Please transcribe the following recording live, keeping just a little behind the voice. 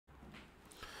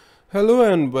Hello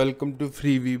and welcome to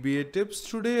Free VBA Tips.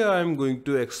 Today I am going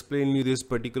to explain you this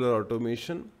particular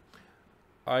automation.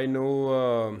 I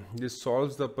know this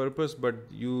solves the purpose, but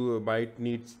you might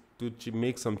need to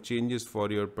make some changes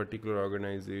for your particular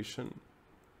organization.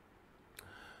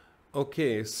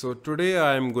 Okay, so today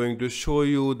I am going to show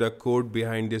you the code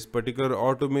behind this particular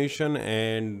automation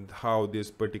and how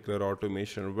this particular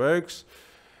automation works.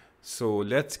 So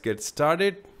let's get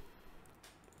started.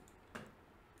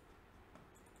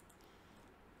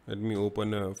 Let me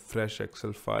open a fresh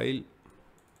Excel file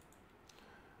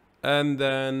and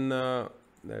then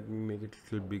let me make it a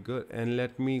little bigger and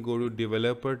let me go to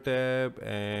developer tab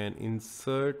and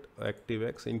insert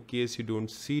ActiveX. In case you don't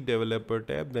see developer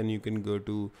tab, then you can go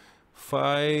to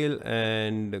file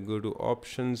and go to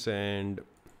options and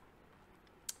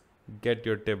get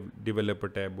your developer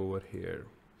tab over here.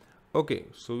 Okay,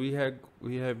 so we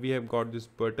have got this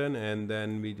button, and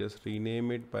then we just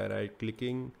rename it by right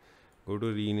clicking. Go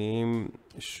to rename,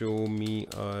 show me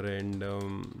a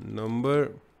random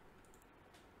number,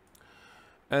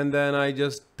 and then I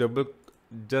just go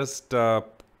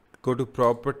to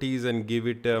properties and give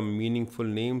it a meaningful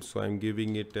name. So I'm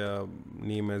giving it a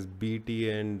name as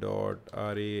btn.rand,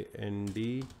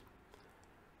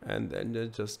 and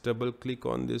then just double click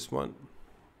on this one.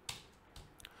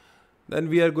 Then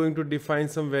we are going to define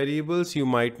some variables. You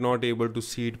might not able to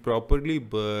see it properly,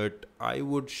 but I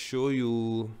would show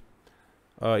you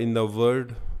in the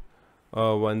Word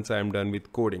once I'm done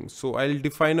with coding. So I'll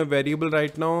define a variable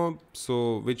right now,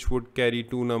 so which would carry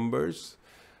two numbers,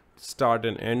 start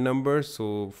and end number.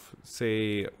 So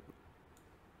say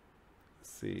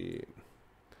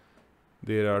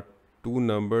there are two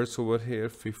numbers over here,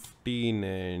 15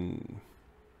 and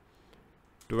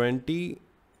 20,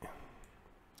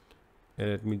 and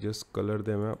let me just color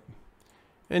them up,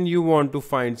 and you want to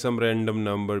find some random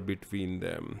number between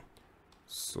them.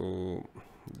 So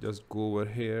just go over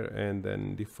here and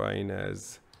then define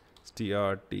as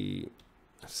strt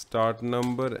start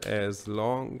number as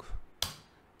long,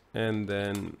 and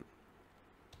then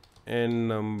end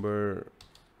number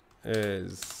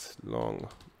as long.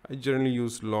 I generally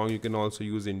use long, you can also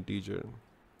use integer.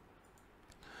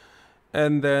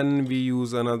 And then we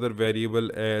use another variable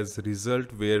as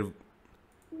result, where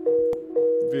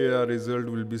our result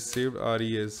will be saved,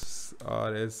 rslt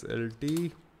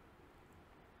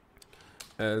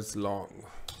as long.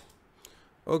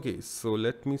 Okay, so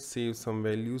let me save some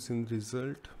values in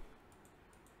result.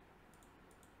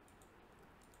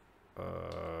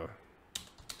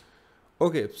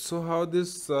 Okay, so how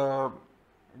this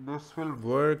will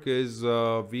work is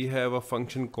we have a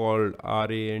function called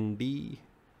rand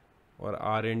or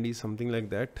rnd, something like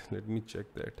that. Let me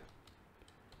check that.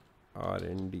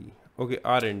 rnd. Okay,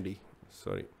 rnd,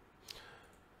 sorry.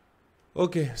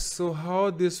 Okay, so how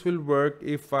this will work,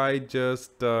 if I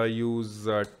just use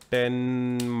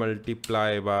 10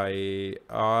 multiply by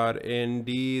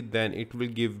rnd, then it will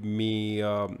give me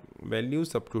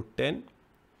values up to 10,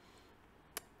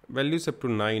 values up to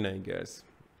 9, I guess,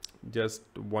 just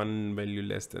one value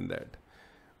less than that.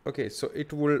 Okay, so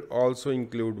it will also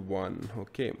include 1.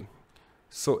 Okay,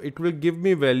 so it will give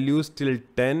me values till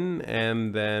 10,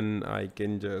 and then I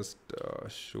can just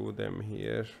show them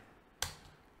here.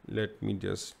 Let me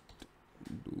just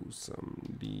do some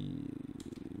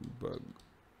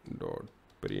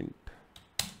debug.print.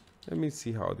 Let me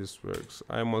see how this works.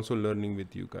 I am also learning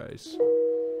with you guys.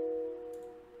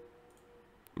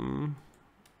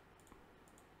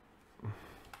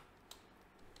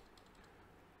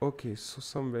 Okay, so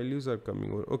some values are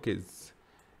coming over. Okay,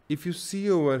 if you see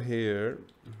over here,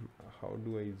 how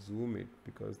do I zoom it,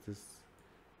 because this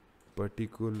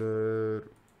particular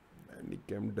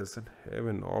Handicam doesn't have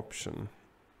an option.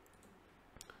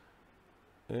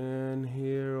 And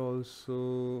here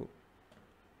also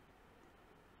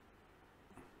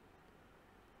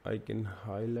I can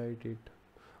highlight it.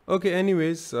 Okay,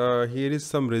 anyways, here is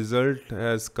some result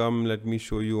has come. Let me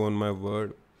show you on my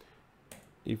Word.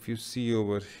 If you see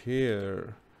over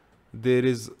here, there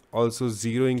is also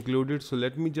 0 included. So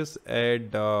let me just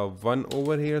add 1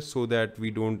 over here so that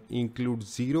we don't include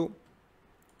 0.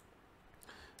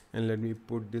 And let me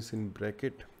put this in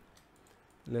bracket.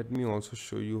 Let me also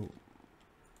show you.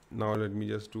 Now let me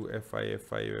just do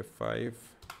F5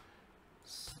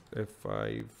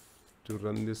 to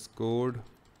run this code.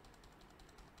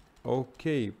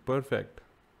 Okay, perfect.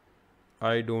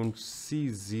 I don't see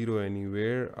 0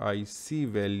 anywhere. I see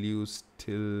values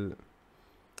till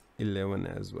 11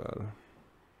 as well.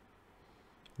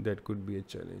 That could be a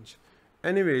challenge.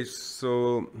 Anyways,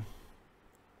 so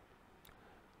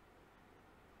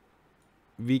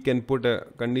we can put a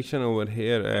condition over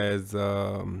here as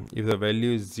if the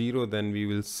value is 0, then we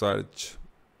will search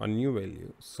a new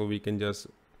value. So we can just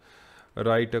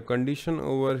write a condition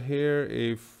over here.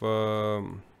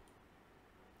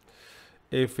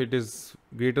 If it is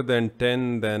greater than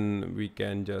 10, then we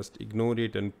can just ignore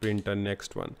it and print a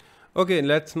next one. Okay,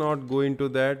 let's not go into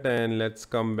that, and let's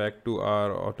come back to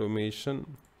our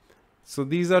automation. So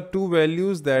these are two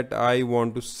values that I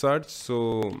want to search.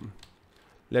 So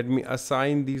let me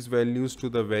assign these values to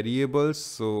the variables.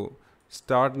 So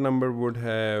start number would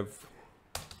have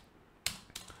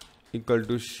equal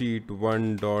to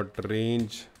sheet1 dot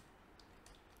range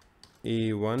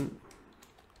a1,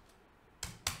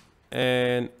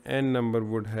 and n number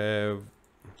would have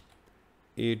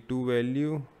a2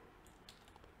 value.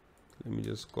 Let me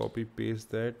just copy paste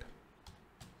that.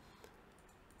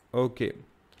 Okay,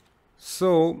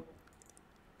 so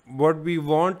what we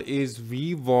want is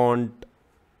we want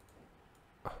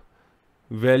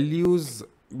values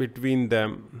between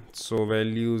them. So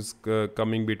values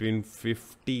coming between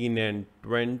 15 and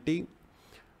 20.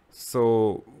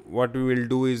 So what we will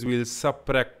do is we'll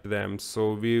subtract them.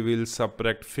 So we will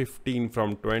subtract 15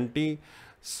 from 20.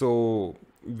 So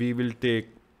we will take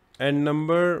n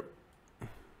number,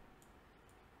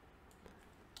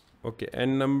 okay,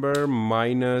 n number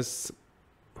minus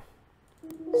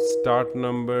start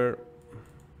number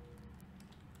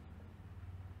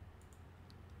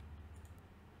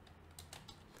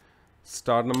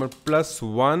plus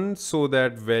 1, so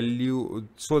that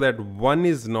 1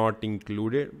 is not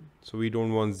included. So we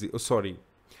don't want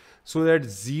so that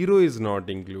 0 is not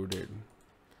included.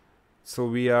 So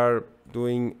we are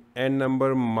doing n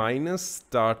number minus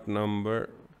start number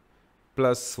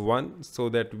plus 1, so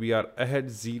that we are ahead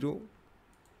 0.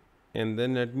 And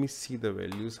then let me see the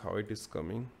values, how it is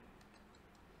coming.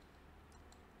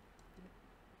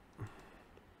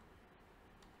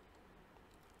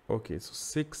 Okay, so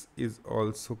 6 is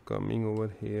also coming over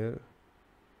here.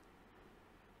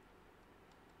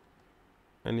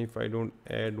 And if I don't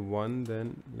add 1,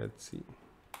 then let's see.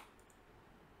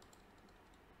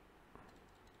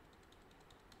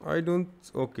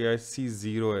 Okay, I see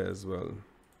 0 as well.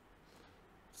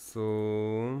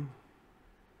 So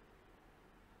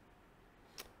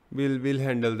we'll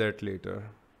handle that later.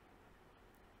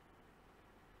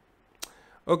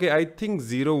 Okay, I think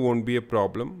 0 won't be a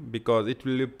problem, because it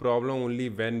will be a problem only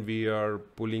when we are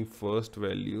pulling first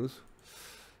values.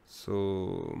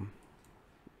 So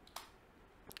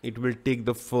it will take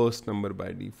the first number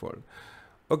by default.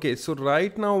 Okay, so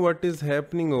right now what is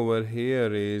happening over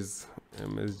here is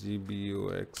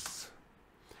msgbox.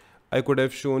 I could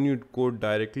have shown you code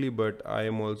directly, but I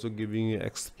am also giving you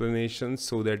explanations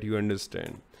so that you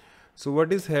understand. So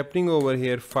what is happening over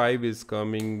here? 5 is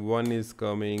coming, 1 is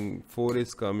coming, 4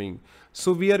 is coming.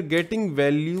 So we are getting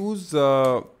values.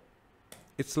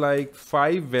 It's like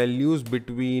 5 values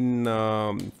between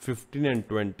 15 and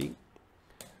 20.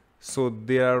 So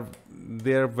their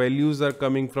values are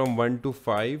coming from 1 to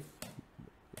 5.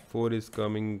 4 is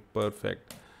coming,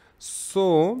 perfect.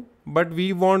 So, but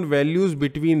we want values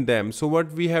between them. So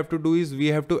what we have to do is we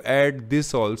have to add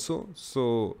this also.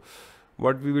 So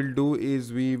what we will do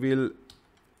is we will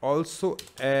also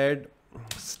add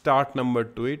start number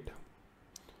to it.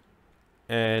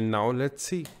 And now let's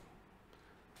see.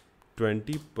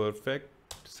 20, perfect.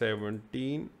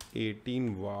 17,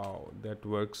 18, wow, that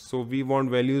works. So we want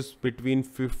values between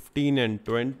 15 and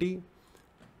 20.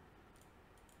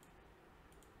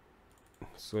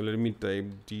 So let me type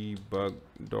debug.print.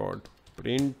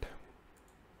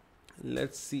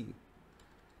 Let's see.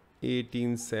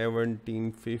 18,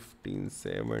 17, 15,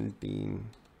 17.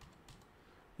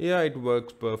 Yeah, it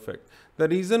works perfect. The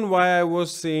reason why I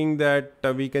was saying that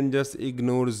we can just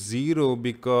ignore 0,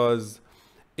 because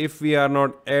if we are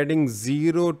not adding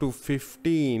 0 to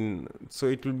 15, so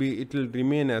it will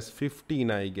remain as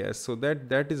 15, I guess. So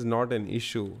that is not an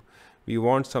issue. We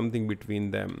want something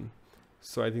between them.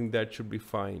 So I think that should be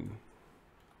fine.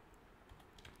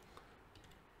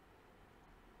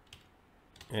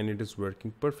 And it is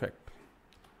working perfect.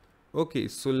 Okay,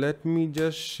 so let me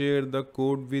just share the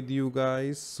code with you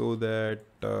guys so that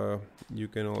you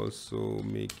can also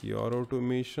make your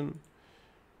automation.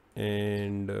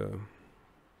 And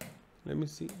let me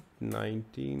see,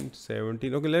 19,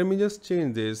 17. Okay, let me just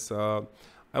change this. I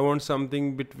want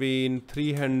something between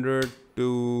 300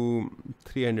 to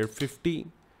 350.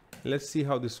 Let's see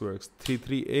how this works.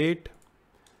 338,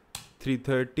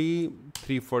 330,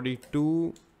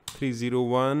 342,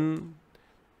 301,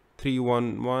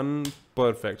 311.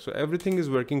 Perfect. So everything is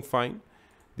working fine.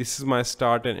 This is my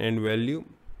start and end value.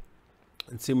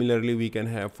 And similarly, we can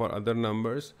have for other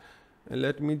numbers. And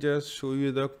let me just show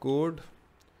you the code,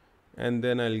 and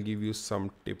then I'll give you some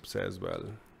tips as well.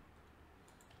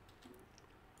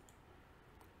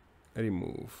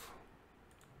 Remove.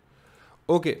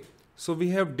 Okay, so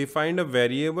we have defined a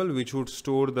variable which would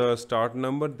store the start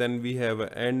number, then we have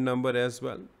an end number as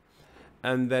well,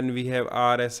 and then we have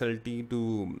RSLT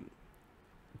to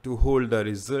hold the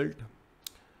result.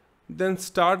 Then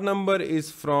start number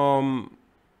is from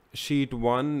sheet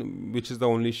 1, which is the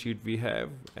only sheet we have,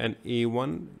 and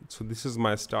A1. So this is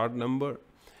my start number,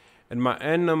 and my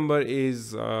end number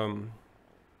is from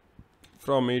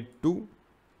A2.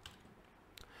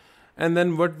 And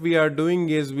then what we are doing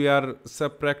is we are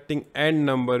subtracting end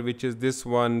number, which is this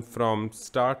one, from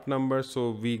start number.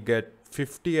 So we get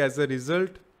 50 as a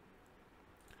result.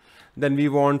 Then we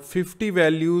want 50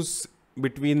 values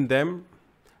between them.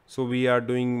 So we are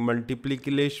doing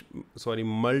multiplication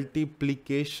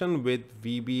with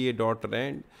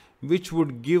vba.rand, which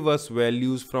would give us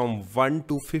values from 1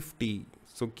 to 50.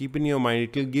 So keep in your mind,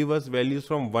 it will give us values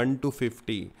from 1 to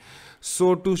 50.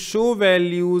 So to show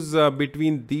values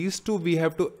between these two, we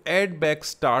have to add back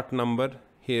start number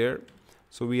here.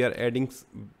 So we are adding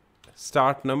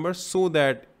start number so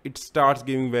that it starts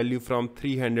giving value from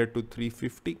 300 to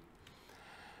 350.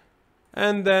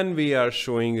 And then we are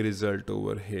showing result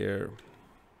over here.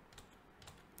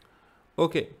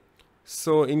 Okay,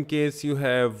 so in case you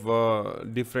have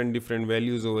different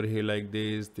values over here, like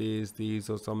these,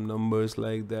 or some numbers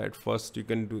like that, first you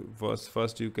can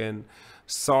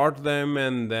sort them,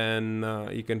 and then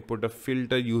you can put a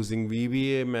filter using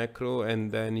VBA macro, and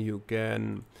then you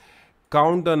can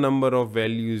count the number of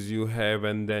values you have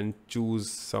and then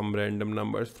choose some random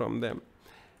numbers from them.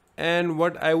 And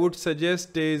what I would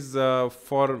suggest is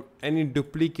for any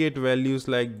duplicate values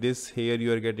like this, here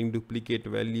you are getting duplicate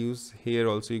values, here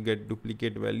also you get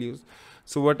duplicate values.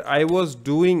 So what I was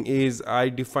doing is I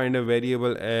defined a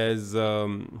variable as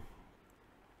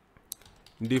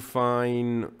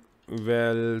define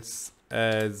vals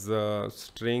as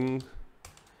string,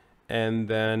 and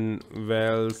then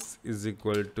vals is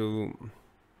equal to,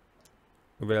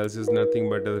 vals is nothing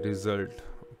but a result,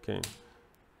 okay,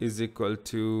 is equal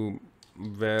to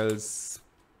vals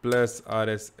plus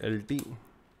RSLT,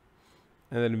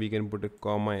 and then we can put a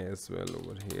comma as well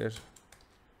over here,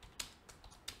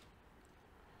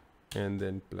 and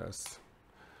then plus.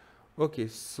 Okay,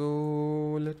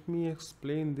 so let me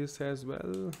explain this as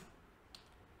well.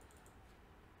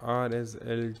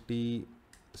 RSLT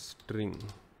string,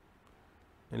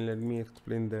 and let me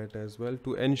explain that as well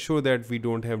to ensure that we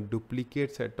don't have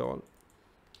duplicates at all.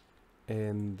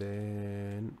 And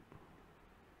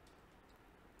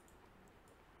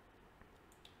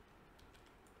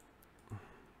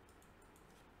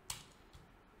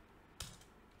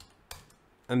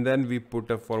then we put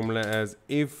a formula as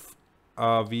if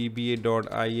vba.instr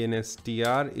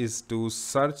is to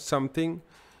search something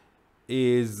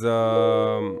is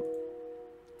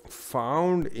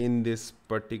found in this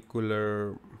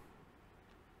particular,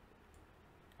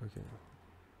 okay,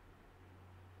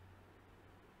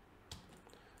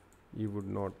 you would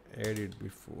not add it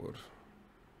before,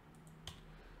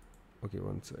 okay,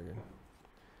 one second,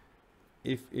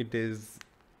 if it is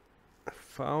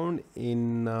found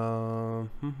in I'm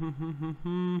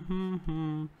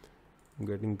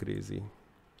getting crazy.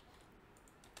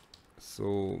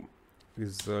 So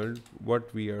result,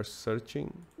 what we are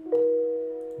searching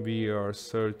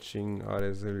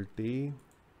RSLT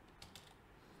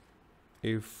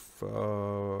if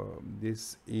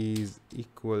this is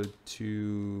equal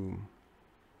to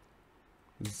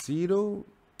 0,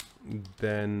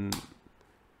 then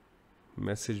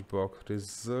message box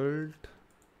result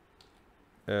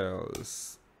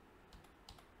else,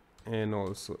 and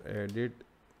also add it.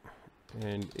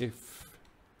 And if,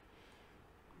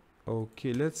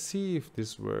 okay, let's see if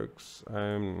this works.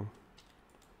 I'm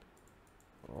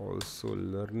also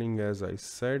learning, as I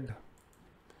said.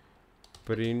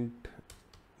 Print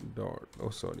dot, oh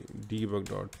sorry, debug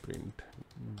dot print,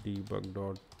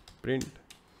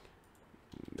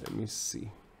 let me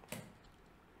see.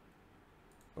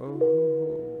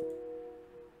 Oh,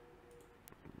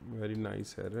 very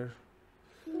nice error,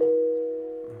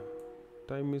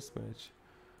 time mismatch.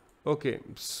 Okay,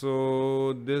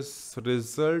 so this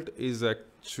result is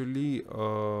actually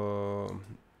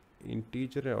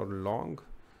integer or long,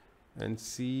 and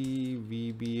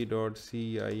cvb.cint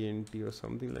or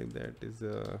something like that is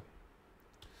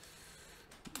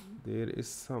there is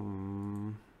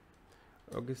some,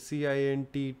 okay,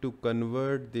 cint to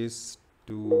convert this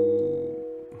to,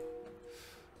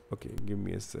 okay, give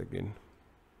me a second.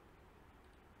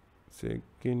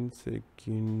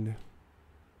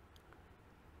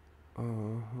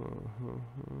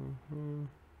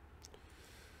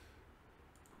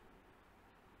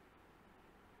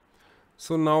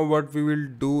 So now what we will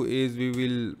do is we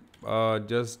will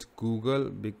just Google,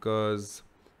 because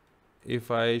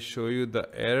if I show you, the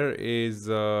error is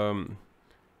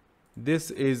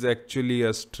this is actually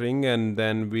a string, and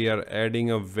then we are adding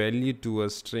a value to a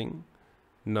string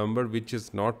number, which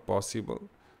is not possible.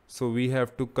 So we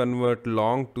have to convert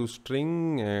long to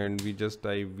string, and we just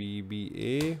type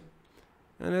VBA,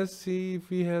 and let's see if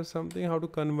we have something how to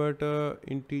convert a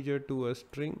integer to a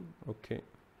string. Okay,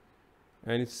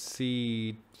 and it's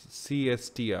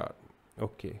CSTR.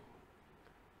 Okay,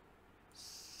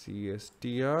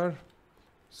 CSTR.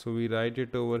 So we write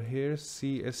it over here,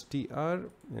 CSTR,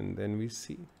 and then we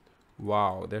see.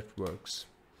 Wow, that works.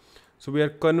 So we are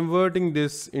converting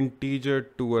this integer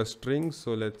to a string.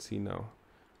 So let's see now.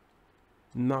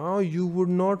 Now you would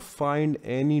not find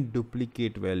any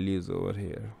duplicate values over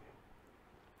here.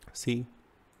 See,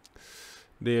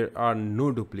 there are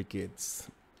no duplicates.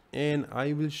 And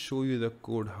I will show you the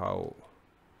code how.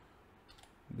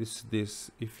 This.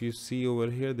 If you see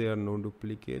over here, there are no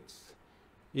duplicates.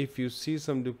 If you see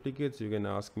some duplicates, you can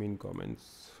ask me in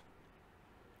comments.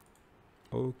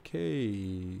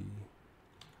 Okay,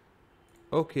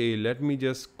 let me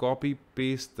just copy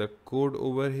paste the code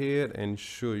over here and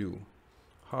show you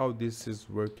how this is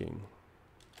working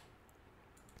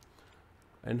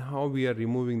and how we are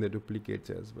removing the duplicates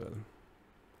as well.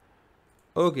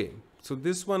 Okay, so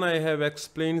this one I have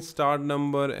explained, start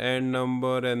number, end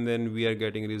number, and then we are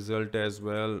getting result as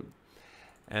well.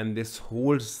 And this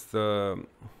holds the,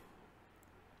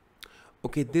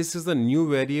 okay, this is a new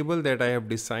variable that I have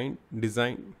designed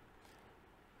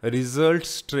result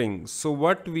string. So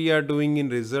what we are doing in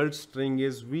result string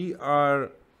is we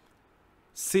are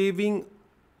saving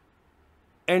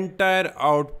entire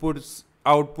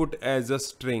output as a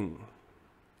string,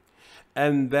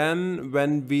 and then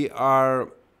when we are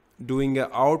doing an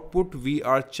output, we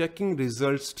are checking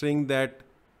result string that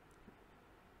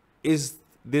is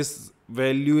this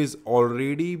value is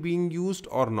already being used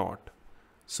or not.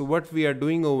 So what we are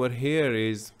doing over here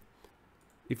is,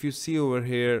 if you see over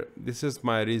here, this is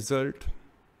my result,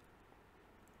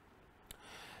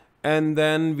 and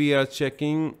then we are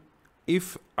checking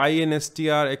if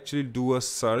instr actually do a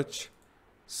search.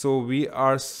 So we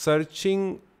are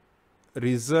searching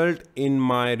result in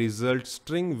my result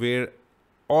string where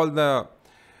all the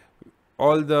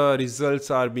results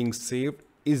are being saved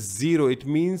is 0. It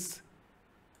means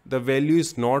the value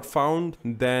is not found.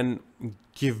 Then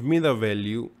give me the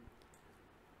value,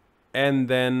 and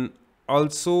then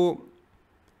also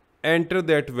enter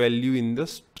that value in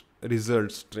the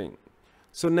result string.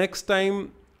 So next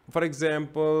time, for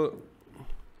example,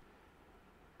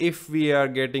 if we are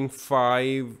getting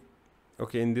 5,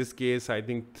 okay, in this case I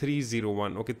think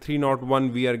 301, okay,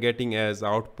 301 we are getting as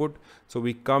output. So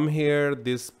we come here,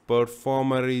 this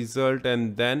perform a result,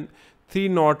 and then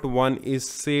 301 is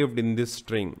saved in this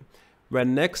string.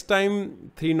 When next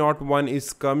time 301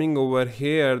 is coming over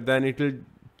here, then it will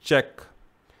check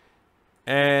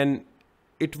and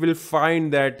it will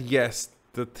find that yes,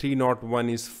 the 301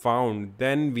 is found.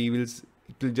 Then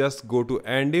it will just go to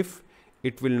end if.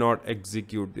 It will not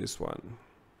execute this one.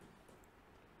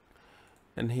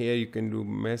 And here you can do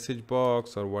message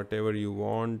box or whatever you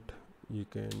want, you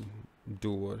can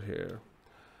do over here.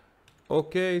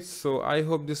 Okay, so I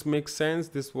hope this makes sense.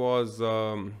 This was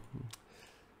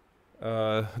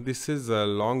this is a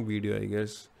long video, I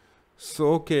guess.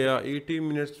 So okay, 18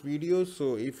 minutes video.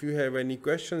 So if you have any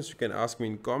questions, you can ask me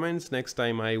in comments. Next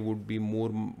time I would be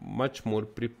much more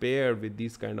prepared with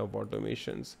these kind of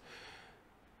automations.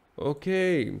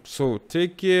 Okay, so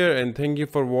take care and thank you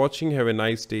for watching. Have a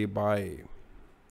nice day. Bye.